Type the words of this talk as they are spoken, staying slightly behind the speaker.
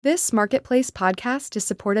This Marketplace podcast is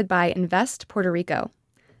supported by Invest Puerto Rico.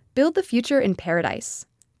 Build the future in paradise.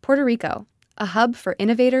 Puerto Rico, a hub for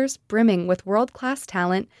innovators brimming with world-class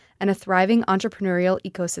talent and a thriving entrepreneurial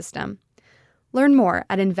ecosystem. Learn more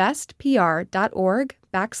at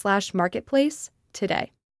investpr.org/marketplace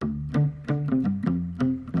today.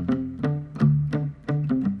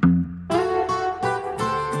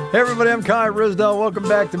 Hey everybody, I'm Kai Risdell. Welcome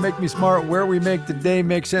back to Make Me Smart, where we make today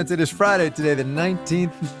make sense. It is Friday today, the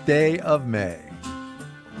 19th day of May.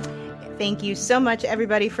 Thank you so much,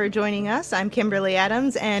 everybody, for joining us. I'm Kimberly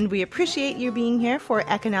Adams, and we appreciate you being here for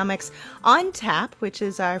Economics on Tap, which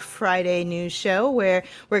is our Friday news show where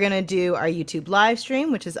we're going to do our YouTube live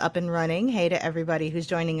stream, which is up and running. Hey to everybody who's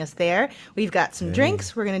joining us there. We've got some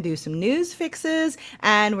drinks. We're going to do some news fixes,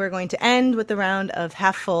 and we're going to end with the round of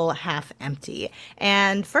half full, half empty.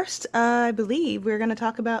 And first, I believe we're going to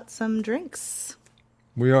talk about some drinks.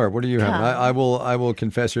 We are. What are you having? I will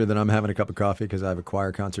confess here that I'm having a cup of coffee because I have a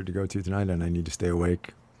choir concert to go to tonight and I need to stay awake.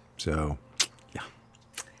 So, yeah.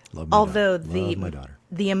 Love my daughter.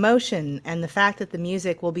 The emotion and the fact that the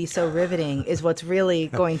music will be so riveting is what's really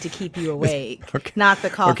going to keep you awake, Okay. not the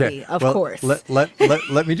coffee, Okay. of Well, course.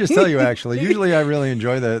 Let me just tell you, actually, usually I really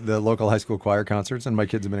enjoy the local high school choir concerts, and my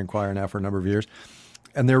kids have been in choir now for a number of years,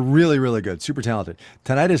 and they're really, really good, super talented.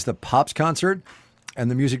 Tonight is the Pops concert. And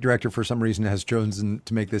the music director, for some reason, has chosen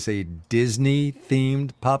to make this a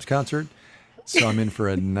Disney-themed Pops concert. So I'm in for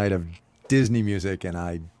a night of Disney music, and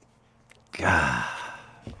okay.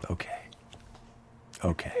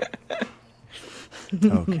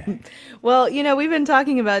 Well, we've been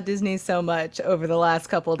talking about Disney so much over the last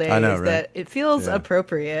couple days that it feels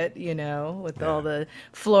appropriate, with all the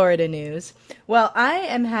Florida news. Well, I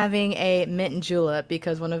am having a mint and julep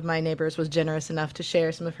because one of my neighbors was generous enough to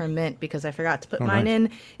share some of her mint because I forgot to put mine in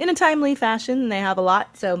a timely fashion, and they have a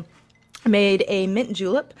lot. So I made a mint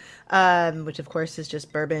julep, which of course is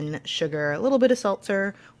just bourbon, sugar, a little bit of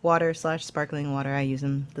seltzer, water/sparkling water. I use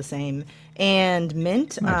them the same. And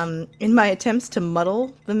mint. Nice. In my attempts to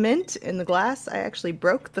muddle the mint in the glass, I actually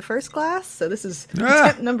broke the first glass. So this is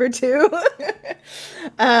attempt number 2.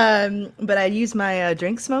 But I used my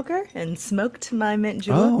drink smoker and smoked my mint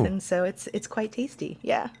julep, and so it's quite tasty.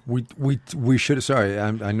 Yeah. We should. Sorry,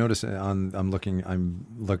 I noticed on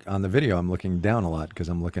the video. I'm looking down a lot because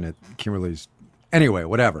I'm looking at Kimberly's. Anyway,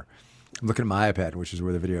 whatever. I'm looking at my iPad, which is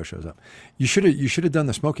where the video shows up. You should have done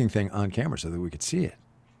the smoking thing on camera so that we could see it.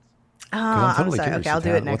 I'm sorry. Okay, I'll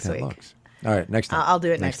do it next week. Looks. All right, next time. I'll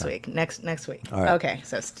do it next week. Next week. All right. Okay,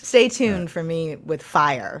 so stay tuned for me with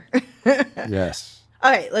fire. Yes.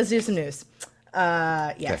 All right, let's do some news.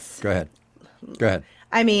 Yes. Okay, go ahead.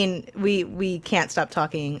 I mean, we can't stop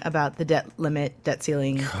talking about the debt limit, debt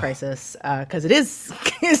ceiling crisis, because it is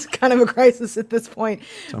kind of a crisis at this point.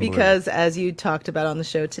 Because as you talked about on the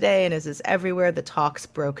show today, and as is everywhere, the talks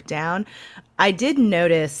broke down. I did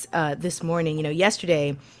notice this morning,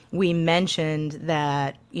 yesterday we mentioned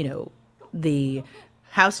that, the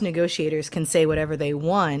House negotiators can say whatever they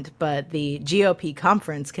want, but the GOP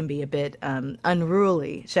conference can be a bit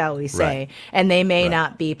unruly, shall we say, Right. and they may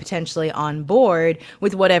not be potentially on board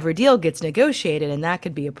with whatever deal gets negotiated, and that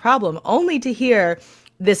could be a problem, only to hear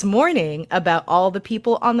this morning about all the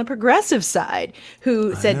people on the progressive side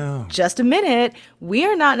who said, just a minute, we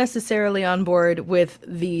are not necessarily on board with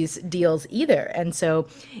these deals either. And so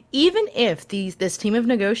even if this team of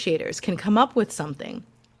negotiators can come up with something,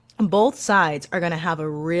 both sides are going to have a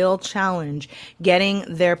real challenge getting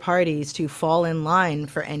their parties to fall in line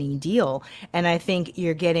for any deal. And I think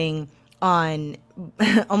you're getting on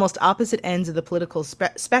almost opposite ends of the political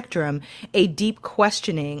spectrum a deep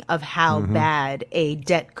questioning of how bad a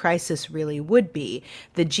debt crisis really would be.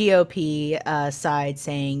 The GOP side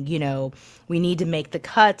saying, we need to make the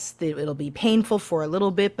cuts. It'll be painful for a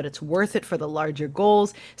little bit, but it's worth it for the larger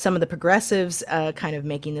goals. Some of the progressives kind of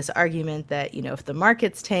making this argument that, if the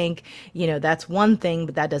markets tank, that's one thing,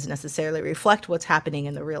 but that doesn't necessarily reflect what's happening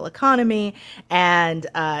in the real economy. And,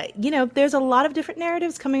 there's a lot of different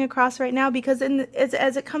narratives coming across right now because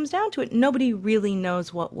as it comes down to it, nobody really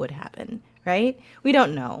knows what would happen, right? We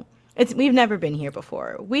don't know. We've never been here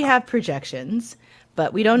before. We have projections,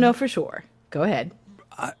 but we don't know for sure. Go ahead.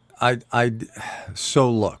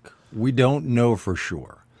 So look, we don't know for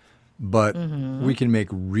sure, but we can make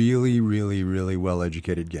really, really, really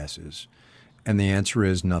well-educated guesses. And the answer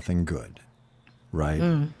is nothing good,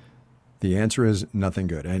 right? The answer is nothing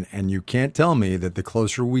good. And you can't tell me that the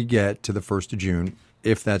closer we get to the 1st of June,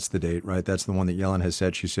 if that's the date, right? That's the one that Yellen has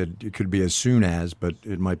said. She said it could be as soon as, but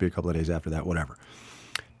it might be a couple of days after that, whatever.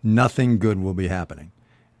 Nothing good will be happening.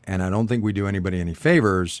 And I don't think we do anybody any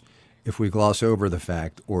favors if we gloss over the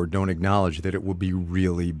fact or don't acknowledge that it will be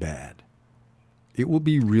really bad. It will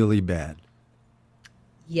be really bad.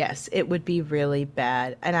 Yes, it would be really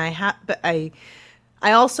bad. And I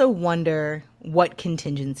also wonder what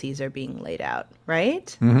contingencies are being laid out,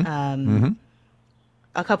 right?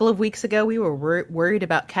 A couple of weeks ago, we were worried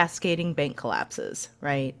about cascading bank collapses,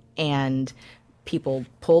 right? And people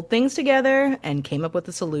pulled things together and came up with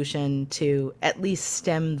a solution to at least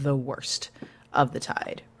stem the worst of the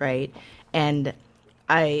tide, right? And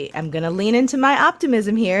I am going to lean into my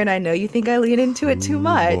optimism here, and I know you think I lean into it too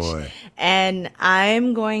much. Boy. And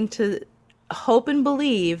I'm going to hope and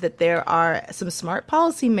believe that there are some smart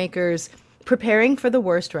policymakers preparing for the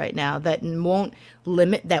worst right now that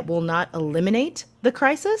will not eliminate the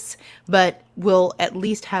crisis, but will at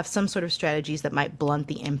least have some sort of strategies that might blunt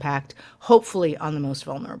the impact, hopefully on the most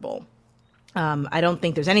vulnerable. I don't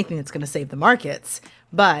think there's anything that's going to save the markets,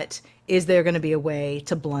 but is there going to be a way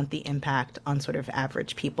to blunt the impact on sort of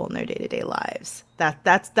average people in their day-to-day lives?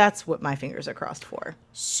 That's what my fingers are crossed for.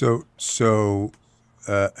 So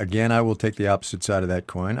again, I will take the opposite side of that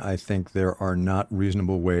coin. I think there are not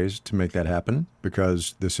reasonable ways to make that happen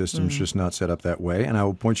because the system's just not set up that way. And I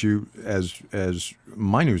will point you as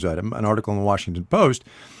my news item, an article in the Washington Post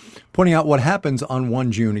pointing out what happens on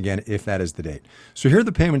 1 June, again, if that is the date. So here are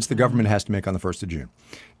the payments the government has to make on the 1st of June.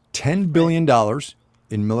 $10 billion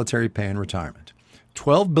in military pay and retirement,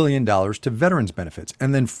 $12 billion to veterans benefits,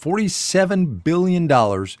 and then $47 billion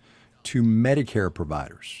to Medicare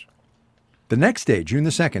providers. The next day, June the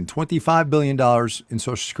 2nd, $25 billion in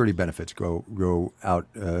Social Security benefits go out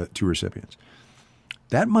to recipients.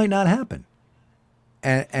 That might not happen.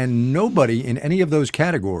 And nobody in any of those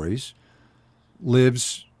categories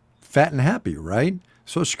lives fat and happy, right?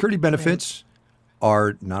 Social Security benefits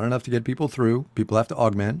are not enough to get people through. People have to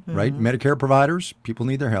augment, right? Medicare providers, people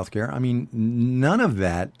need their health care. I mean, none of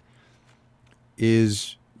that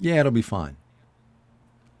is, it'll be fine.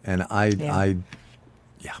 And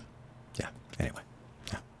anyway.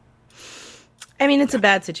 Yeah. I mean, it's a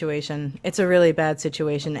bad situation. It's a really bad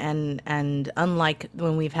situation. And unlike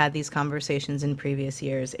when we've had these conversations in previous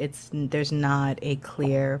years, there's not a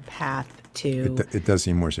clear path to it does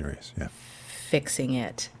seem more serious, yeah. Fixing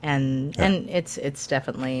it. And it's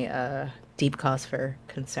definitely a deep cause for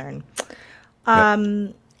concern.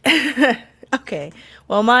 Okay.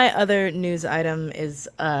 Well, my other news item is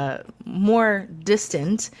more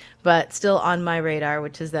distant, but still on my radar,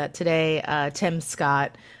 which is that today Tim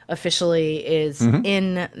Scott officially is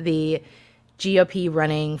in the GOP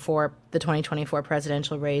running for the 2024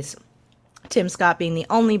 presidential race. Tim Scott being the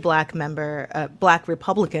only black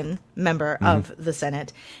Republican member of the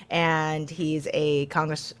Senate. And he's a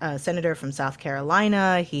senator from South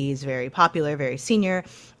Carolina. He's very popular, very senior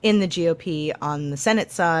in the GOP on the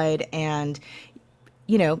Senate side. And,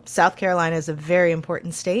 South Carolina is a very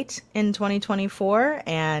important state in 2024,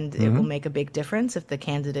 and it will make a big difference if the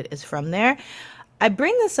candidate is from there. I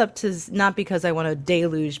bring this up not because I want to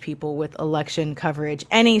deluge people with election coverage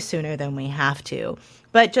any sooner than we have to,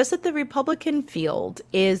 but just that the Republican field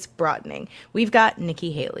is broadening. We've got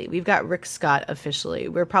Nikki Haley. We've got Rick Scott officially.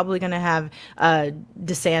 We're probably going to have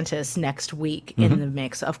DeSantis next week in the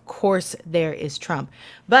mix. Of course, there is Trump.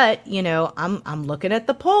 But, I'm looking at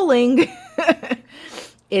the polling.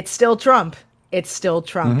 It's still Trump. It's still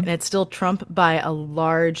Trump, and it's still Trump by a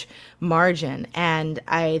large margin. And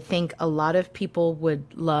I think a lot of people would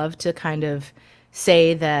love to kind of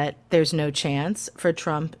say that there's no chance for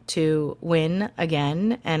Trump to win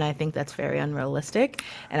again. And I think that's very unrealistic.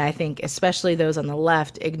 And I think especially those on the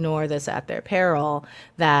left ignore this at their peril,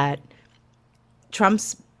 that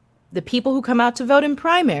the people who come out to vote in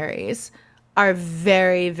primaries are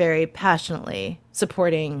very, very passionately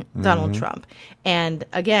supporting Donald Trump. And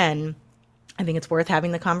again, I think it's worth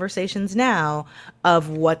having the conversations now of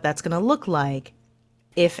what that's going to look like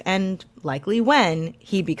if and likely when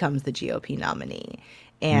he becomes the GOP nominee.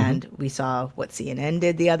 And we saw what CNN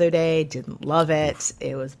did the other day, didn't love it.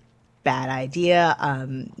 It was bad idea.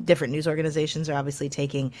 Different news organizations are obviously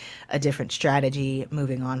taking a different strategy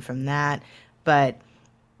moving on from that. But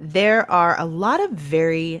there are a lot of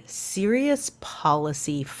very serious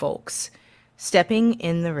policy folks stepping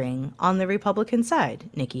in the ring on the Republican side.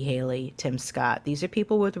 Nikki Haley, Tim Scott. These are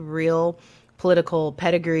people with real political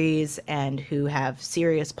pedigrees and who have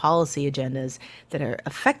serious policy agendas that are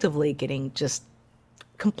effectively getting just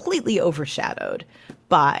completely overshadowed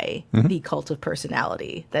by the cult of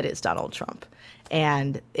personality that is Donald Trump.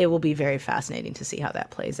 And it will be very fascinating to see how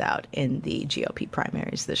that plays out in the GOP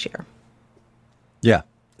primaries this year. Yeah,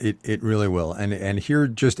 it really will. And here,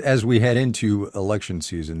 just as we head into election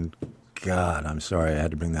season, God, I'm sorry I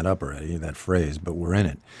had to bring that up already, that phrase, but we're in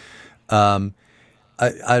it. I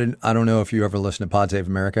don't know if you ever listen to Pod Save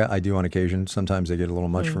America. I do on occasion. Sometimes they get a little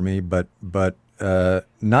much for me, but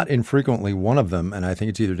not infrequently, one of them, and I think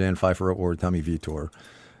it's either Dan Pfeiffer or Tommy Vitor,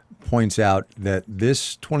 points out that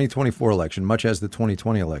this 2024 election, much as the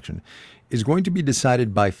 2020 election, is going to be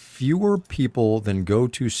decided by fewer people than go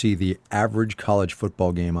to see the average college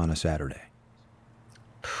football game on a Saturday.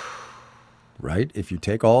 Right? If you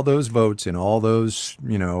take all those votes in all those,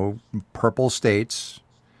 purple states,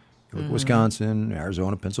 like Wisconsin,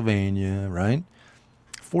 Arizona, Pennsylvania, right?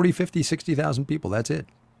 40, 50, 60,000 people. That's it.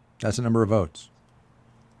 That's the number of votes.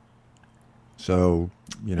 So,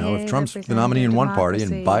 if Trump's the nominee in one party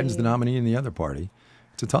and Biden's the nominee in the other party,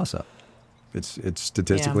 it's a toss-up. It's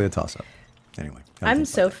statistically a toss-up. Anyway. I'm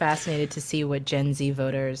so fascinated to see what Gen Z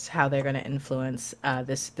voters, how they're going to influence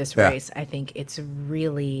this race. I think it's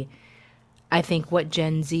really... I think what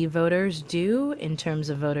Gen Z voters do in terms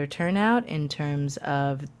of voter turnout, in terms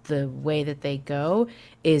of the way that they go,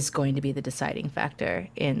 is going to be the deciding factor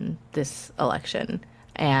in this election.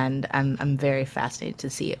 And I'm very fascinated to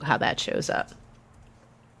see how that shows up.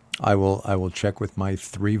 I will check with my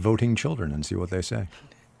 3 voting children and see what they say.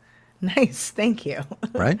 Nice, thank you.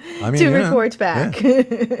 Right? To report back.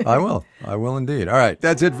 Yeah. I will indeed. All right,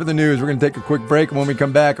 that's it for the news. We're going to take a quick break, and when we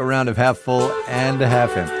come back, a round of half full and a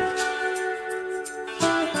half empty.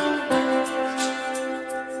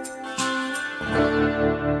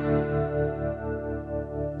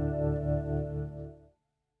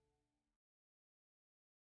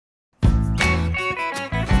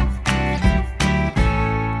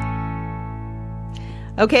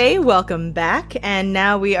 Okay, welcome back. And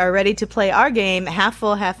now we are ready to play our game, Half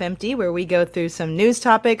Full, Half Empty, where we go through some news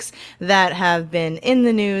topics that have been in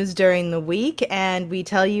the news during the week, and we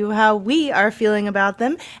tell you how we are feeling about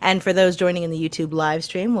them. And for those joining in the YouTube live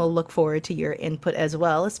stream, we'll look forward to your input as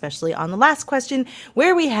well, especially on the last question,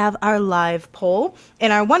 where we have our live poll.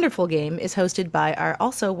 And our wonderful game is hosted by our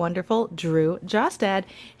also wonderful Drew Jostad.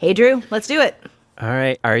 Hey, Drew, let's do it. All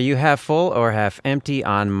right. Are you half full or half empty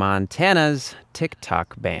on Montana's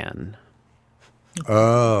TikTok ban?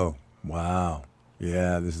 Oh, wow.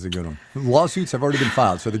 Yeah, this is a good one. Lawsuits have already been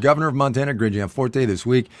filed. So the governor of Montana, Greg Gianforte, this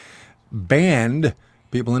week banned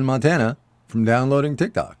people in Montana from downloading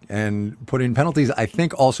TikTok and put in penalties, I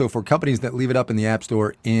think, also for companies that leave it up in the App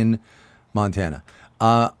Store in Montana.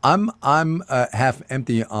 I'm half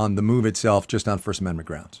empty on the move itself, just on First Amendment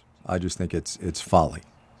grounds. I just think it's folly.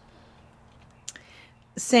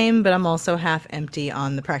 Same, but I'm also half empty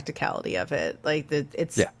on the practicality of it. Like,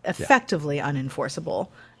 it's effectively unenforceable.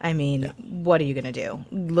 I mean, what are you going to do?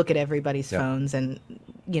 Look at everybody's phones and,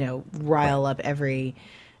 rile up every,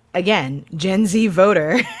 again, Gen Z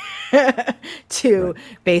voter to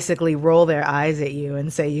basically roll their eyes at you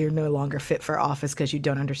and say you're no longer fit for office because you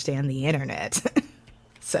don't understand the internet.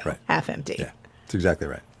 So, half empty. Yeah, that's exactly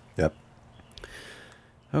right. Yep.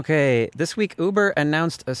 Okay, this week Uber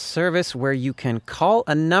announced a service where you can call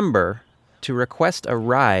a number to request a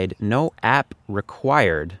ride, no app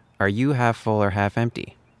required. Are you half full or half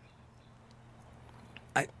empty?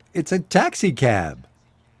 It's a taxi cab.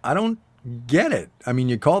 I don't get it. I mean,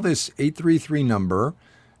 you call this 833 number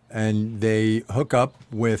and they hook up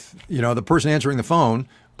with, the person answering the phone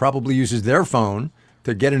probably uses their phone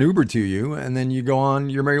to get an Uber to you, and then you go on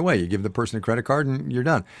your merry way. You give the person a credit card and you're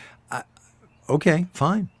done. Okay,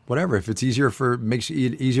 fine, whatever. If it's makes it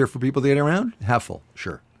easier for people to get around, half full,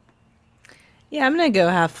 sure. Yeah, I'm going to go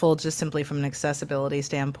half full just simply from an accessibility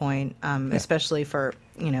standpoint, especially for,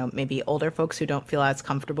 maybe older folks who don't feel as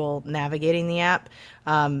comfortable navigating the app.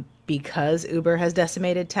 Because Uber has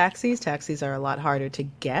decimated taxis. Taxis are a lot harder to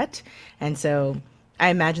get. And so I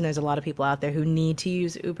imagine there's a lot of people out there who need to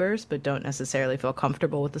use Ubers but don't necessarily feel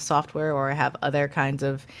comfortable with the software or have other kinds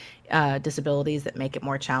of disabilities that make it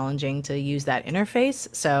more challenging to use that interface.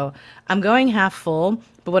 So I'm going half full,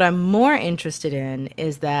 but what I'm more interested in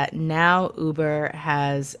is that now Uber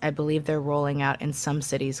has, I believe they're rolling out in some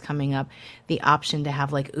cities coming up, the option to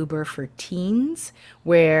have like Uber for teens,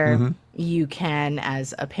 where you can,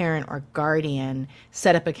 as a parent or guardian,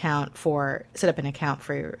 set up an account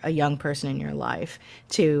for a young person in your life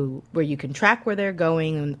to where you can track where they're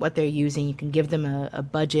going and what they're using. You can give them a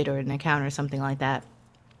budget or an account or something like that.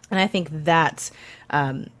 And I think that's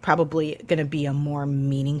probably going to be a more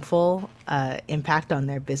meaningful impact on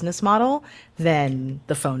their business model than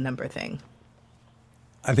the phone number thing.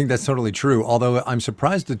 I think that's totally true, although I'm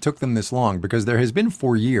surprised it took them this long, because there has been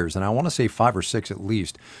for years, and I want to say 5 or 6 at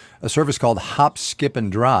least, a service called Hop, Skip,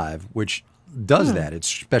 and Drive, which does that. It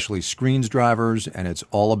especially screens drivers, and it's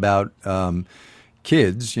all about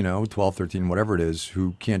kids, 12, 13, whatever it is,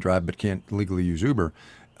 who can't drive but can't legally use Uber.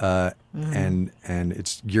 and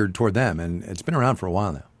it's geared toward them, and it's been around for a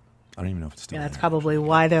while now. I don't even know if it's still. Yeah, that's there. probably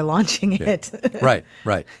why they're launching it. Right.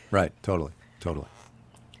 Totally. All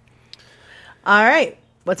right.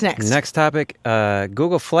 What's next? Next topic,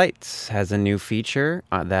 Google Flights has a new feature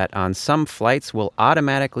that on some flights will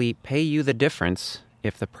automatically pay you the difference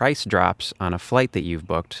if the price drops on a flight that you've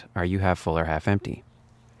booked. Are you half full or half empty?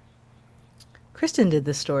 Kristen did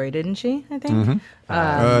this story, didn't she? I think.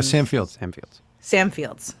 Mm-hmm. Sam Fields. Sam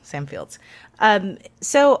Fields.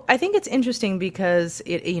 So I think it's interesting because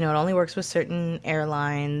it only works with certain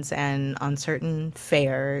airlines and on certain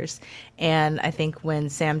fares. And I think when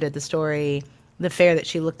Sam did the story, the fare that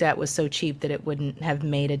she looked at was so cheap that it wouldn't have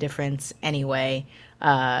made a difference anyway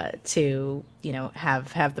to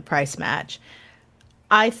have the price match.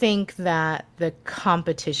 I think that the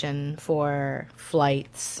competition for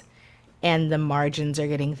flights and the margins are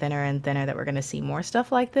getting thinner and thinner, that we're going to see more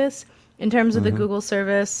stuff like this. In terms of the Google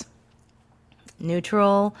service,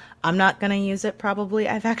 neutral. I'm not going to use it probably.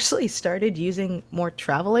 I've actually started using more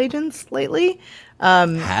travel agents lately.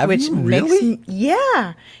 Have you really?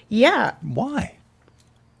 Yeah. Why?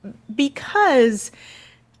 Because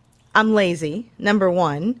I'm lazy, number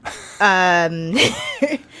one.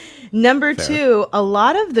 Number Fair. two, a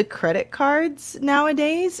lot of the credit cards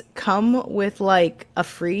nowadays come with like a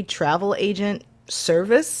free travel agent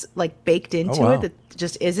service like baked into wow. it that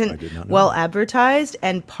just I isn't did not know well that. advertised.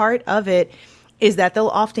 And part of it is that they'll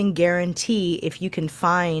often guarantee if you can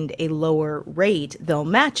find a lower rate, they'll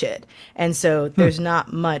match it. And so there's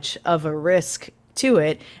not much of a risk to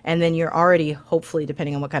it. And then you're already, hopefully,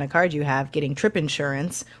 depending on what kind of card you have, getting trip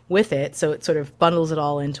insurance with it. So it sort of bundles it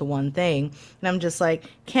all into one thing. And I'm just like,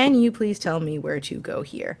 can you please tell me where to go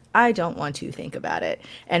here? I don't want to think about it.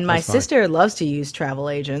 And my That's fine. sister loves to use travel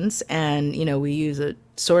agents. And, we use a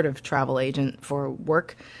sort of travel agent for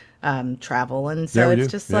work travel. And so Yeah, we it's do.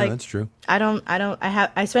 just Yeah, like, that's true.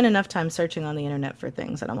 I spend enough time searching on the internet for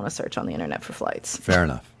things. I don't want to search on the internet for flights. Fair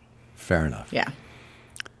enough. Yeah.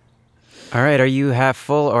 All right, are you half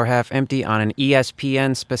full or half empty on an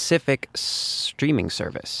ESPN specific streaming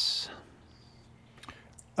service?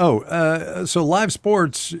 So live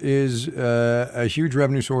sports is a huge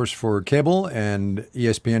revenue source for cable, and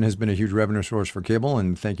ESPN has been a huge revenue source for cable,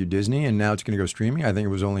 and thank you, Disney, and now it's going to go streaming. I think it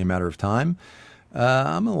was only a matter of time.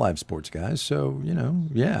 I'm a live sports guy, so,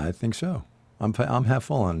 yeah, I think so. I'm half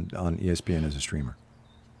full on ESPN as a streamer.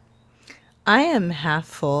 I am half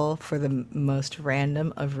full for the most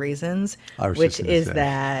random of reasons, I was which just gonna is say.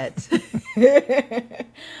 that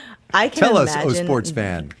I can Tell us, imagine, sports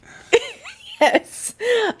fan. Yes,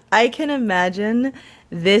 I can imagine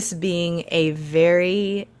this being a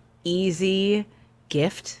very easy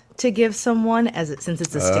gift to give someone since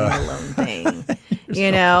it's a standalone thing.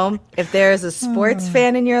 If there's a sports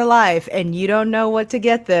fan in your life and you don't know what to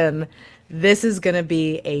get them, this is going to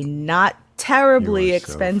be a not terribly You are so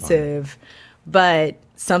expensive, but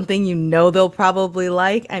something they'll probably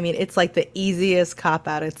like. I mean, it's like the easiest cop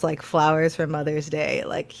out. It's like flowers for Mother's Day.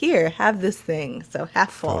 Like, here, have this thing. So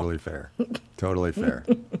half full. Totally fair. Totally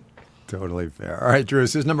fair. All right, Drew,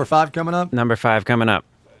 is this number 5 coming up? Number 5 coming up.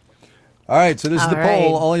 All right, so this is All the poll. right.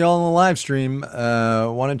 All y'all on the live stream,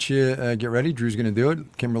 why don't you get ready? Drew's going to do it.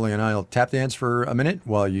 Kimberly and I will tap dance for a minute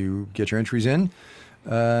while you get your entries in.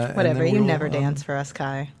 Whatever. You never dance for us,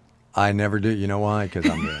 Kai. I never do. You know why? Because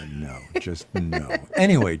I'm no.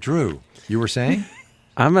 Anyway, Drew, you were saying?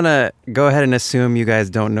 I'm going to go ahead and assume you guys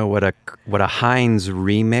don't know what a Heinz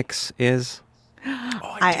remix is.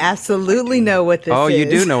 I absolutely know what this is. Oh, you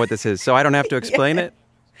do know what this is, so I don't have to explain it?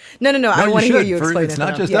 No. I want to hear you explain it. It's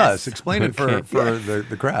not to just them. us. Explain it for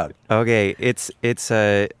the crowd. Okay, it's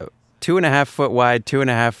a 2.5 foot wide,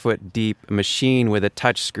 2.5 foot deep machine with a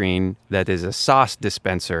touch screen that is a sauce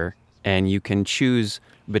dispenser, and you can choose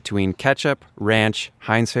between ketchup, ranch,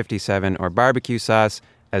 Heinz 57, or barbecue sauce,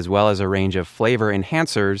 as well as a range of flavor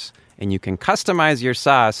enhancers, and you can customize your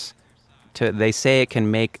sauce they say it can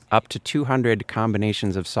make up to 200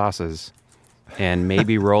 combinations of sauces, and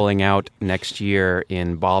maybe rolling out next year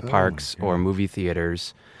in ballparks or movie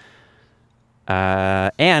theaters.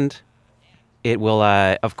 And it will,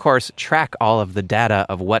 of course, track all of the data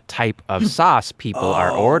of what type of sauce people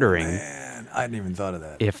are ordering. Man, I hadn't even thought of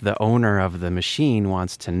that. If the owner of the machine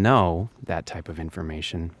wants to know that type of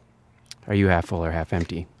information. Are you half full or half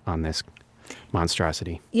empty on this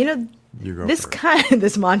monstrosity? You go this first.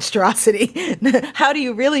 this monstrosity. How do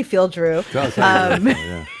you really feel, Drew? Tell us how you really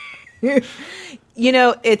feel, yeah.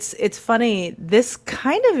 It's funny. This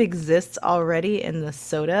kind of exists already in the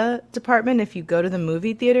soda department. If you go to the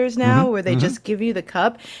movie theaters now, where they just give you the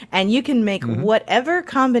cup, and you can make whatever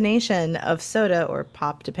combination of soda or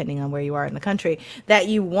pop, depending on where you are in the country, that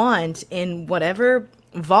you want in whatever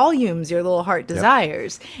volumes your little heart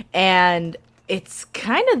desires. And it's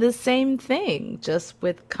kind of the same thing, just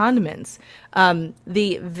with condiments.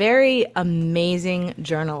 The very amazing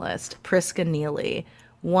journalist Priska Neely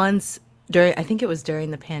once, I think it was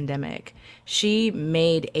during the pandemic, she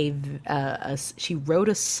made she wrote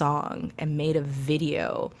a song and made a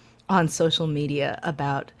video on social media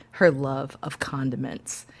about her love of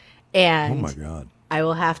condiments. And Oh my God. I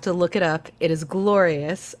will have to look it up. It is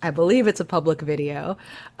glorious. I believe it's a public video.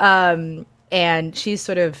 And she's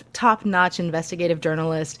sort of top-notch investigative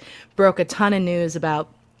journalist, broke a ton of news about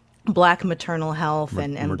Black maternal health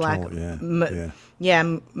and Black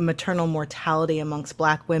maternal mortality amongst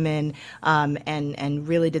Black women, and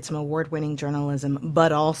really did some award-winning journalism,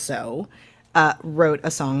 but also wrote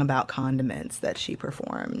a song about condiments that she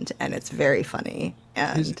performed, and it's very funny.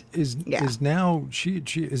 And Is now she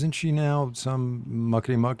isn't she now some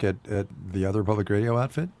muckety muck at the other public radio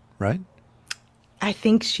outfit, right? I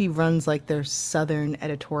think she runs like their Southern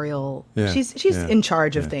editorial. Yeah, She's yeah, in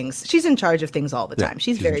charge of yeah. things. She's in charge of things all the Yeah, time.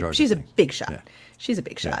 she's in charge She's of a things. big shot. Yeah. She's a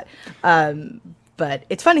big shot. But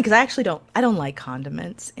it's funny because I actually don't like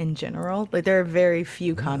condiments in general. Like there are very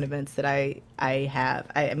few condiments that I have.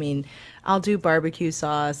 I mean, I'll do barbecue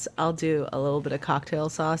sauce. I'll do a little bit of cocktail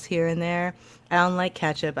sauce here and there. I don't like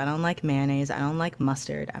ketchup. I don't like mayonnaise. I don't like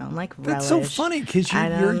mustard. I don't like relish. That's so funny because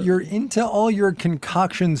you're into all your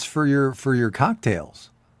concoctions for your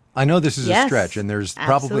cocktails. I know this is a Yes, stretch, and it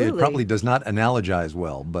absolutely. probably does not analogize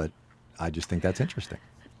well, but I just think that's interesting.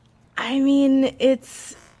 I mean,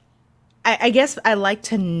 I guess I like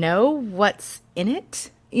to know what's in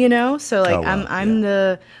it, So like Oh, wow, I'm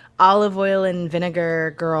the olive oil and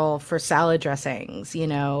vinegar girl for salad dressings,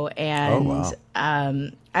 and Oh,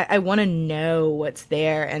 wow. I want to know what's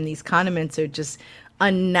there. And these condiments are just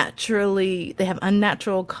they have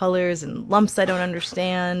unnatural colors and lumps I don't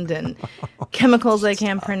understand and chemicals I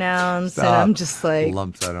can't pronounce. And I'm just like,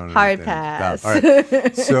 lumps I don't hard understand. pass. Stop.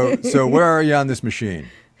 All right. So where are you on this machine?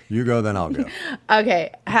 You go, then I'll go.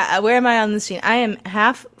 Okay, where am I on this scene? I am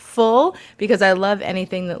half full because I love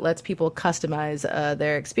anything that lets people customize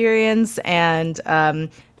their experience, and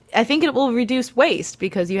I think it will reduce waste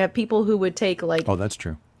because you have people who would take like Oh, that's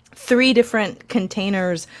true. 3 different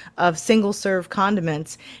containers of single-serve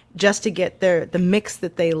condiments just to get the mix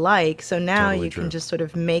that they like. So now Totally you true. can just sort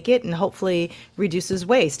of make it and hopefully reduces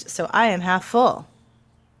waste. So I am half full.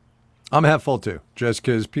 I'm half full too, just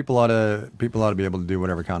because people ought to be able to do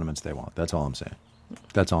whatever condiments they want. That's all I'm saying.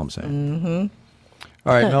 Mm-hmm.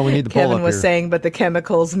 All right, Mel, we need the poll Kevin up was here. saying, but the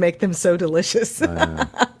chemicals make them so delicious. Oh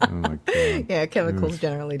my God. Yeah, chemicals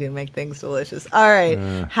generally do make things delicious. All right.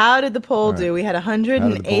 How did the poll do? We had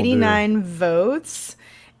 189 votes.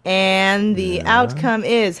 And the outcome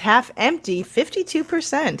is half empty,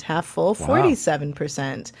 52%, half full,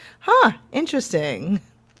 47%. Huh, interesting.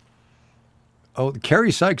 Oh,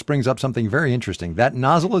 Carrie Sykes brings up something very interesting. That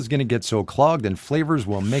nozzle is going to get so clogged and flavors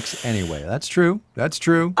will mix anyway. That's true.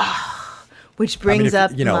 Which brings if,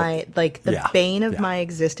 up you know, my, like, the yeah, bane of yeah. my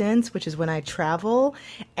existence, which is when I travel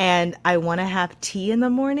and I want to have tea in the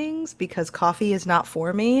mornings because coffee is not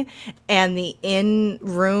for me. And the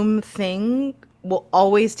in-room thing will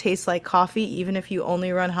always taste like coffee, even if you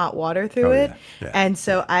only run hot water through it. Yeah. And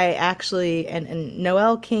so I actually, and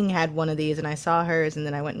Noelle King had one of these, and I saw hers, and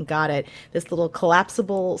then I went and got it. This little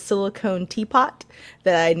collapsible silicone teapot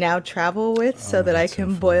that I now travel with so that I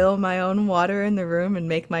can boil my own water in the room and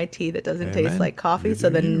make my tea that doesn't taste like coffee. You So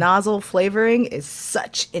do the you. nozzle flavoring is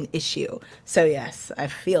such an issue. So yes, I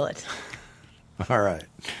feel it. All right.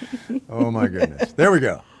 Oh my goodness. There we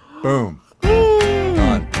go. Boom.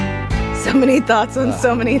 Done. So many thoughts on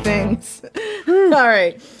so many things. All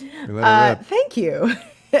right. We let it rip. Thank you,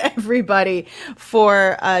 everybody,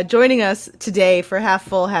 for joining us today for Half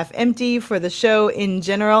Full, Half Empty, for the show in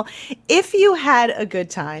general. If you had a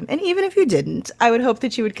good time, and even if you didn't, I would hope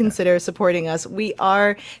that you would consider supporting us. We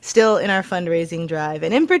are still in our fundraising drive,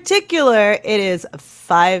 and in particular, it is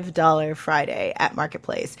 $5 Friday at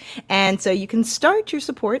Marketplace. And so you can start your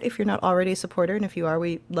support if you're not already a supporter, and if you are,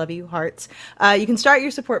 we love you, hearts. You can start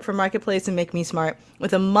your support for Marketplace and Make Me Smart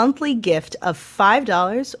with a monthly gift of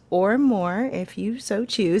 $5 or more if you so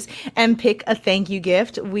choose. choose and pick a thank you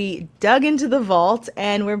gift. We dug into the vault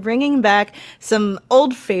and we're bringing back some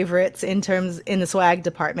old favorites in the swag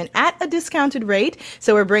department at a discounted rate.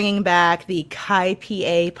 So we're bringing back the Kai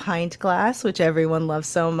PA pint glass, which everyone loves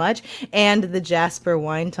so much, and the Jasper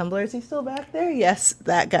wine tumbler. Is he still back there? Yes,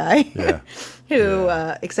 that guy. Yeah. Who,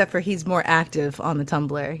 except for he's more active on the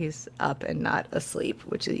tumbler. He's up and not asleep,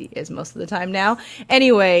 which he is most of the time now.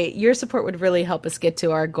 Anyway, your support would really help us get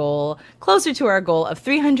to our goal, closer to our goal of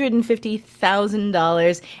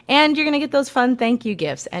 $350,000. And you're going to get those fun thank you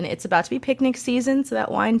gifts. And it's about to be picnic season, so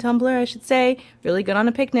that wine tumbler, I should say, really good on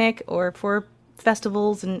a picnic or for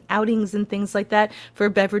festivals and outings and things like that, for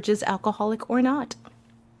beverages, alcoholic or not.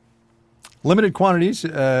 Limited quantities,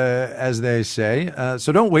 as they say.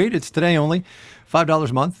 So don't wait. It's today only. $5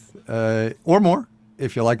 a month or more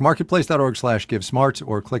if you like. Marketplace.org/GiveSmart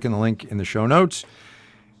or click in the link in the show notes.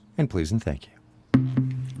 And please and thank you.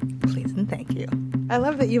 Please and thank you. I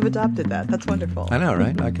love that you've adopted that. That's wonderful. I know,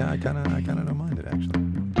 right? I kind of don't mind it, actually.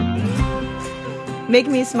 Make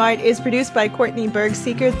Me Smart is produced by Courtney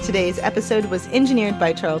Berg-Seeker. Today's episode was engineered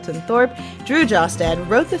by Charlton Thorpe. Drew Jostad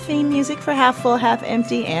wrote the theme music for Half Full, Half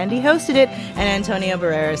Empty, and he hosted it. And Antonio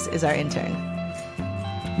Barreras is our intern.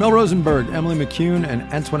 Mel Rosenberg, Emily McCune, and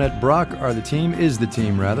Antoinette Brock are the team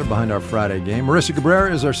behind our Friday game. Marissa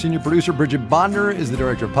Cabrera is our senior producer. Bridget Bondner is the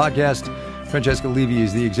director of podcast. Francesca Levy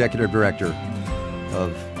is the executive director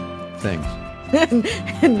of things.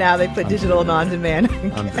 And now they put digital and on-demand.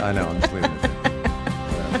 I know, I'm just leaving it there.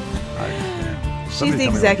 She's the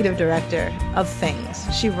executive director of things.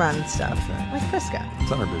 She runs stuff, like Priska.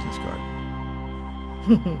 It's on her business card.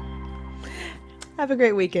 Have a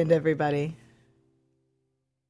great weekend, everybody.